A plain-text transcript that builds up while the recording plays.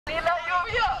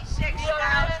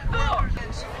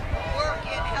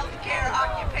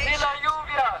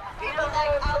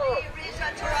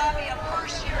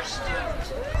student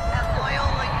at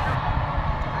Loyola University.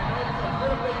 I know it's a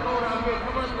little bit cold out here.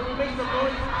 Come on, can we make some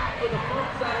noise for the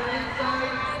folks that are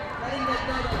inside? Letting them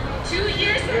know that 2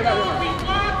 years ago, we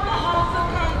walked the halls of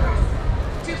Congress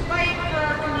to fight for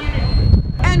our community.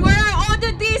 And where are all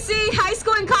the D.C. high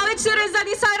school and college students that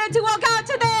decided to walk out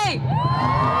today?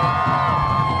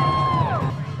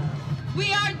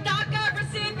 We are DACA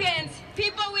recipients,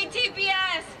 people with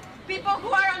TPS, people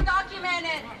who are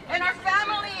undocumented, and our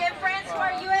family and friends who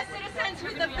are U.S. citizens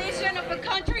with the vision of a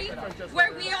country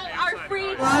where we all are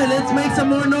free. all right, let's make some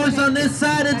more noise on this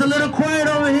side. It's a little quiet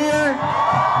over here.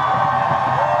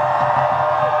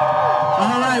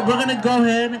 All right, we're gonna go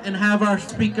ahead and have our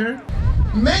speaker.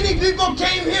 Many people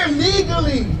came here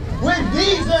legally with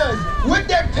visas, with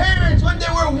their parents when they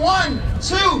were 1,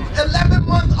 2, 11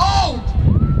 months old.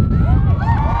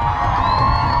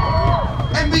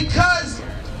 And because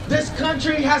this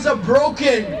country has a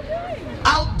broken,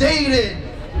 outdated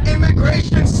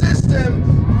immigration system,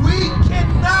 we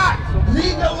cannot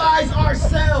legalize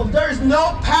ourselves. There's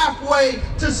no pathway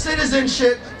to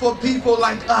citizenship for people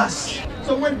like us.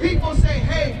 So when people say,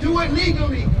 hey, do it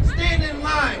legally, stand in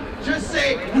line, just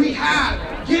say, we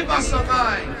have, give us a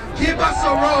line, give us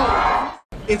a road.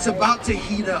 It's about to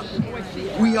heat up.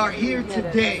 We are here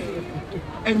today,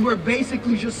 and we're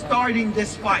basically just starting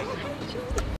this fight.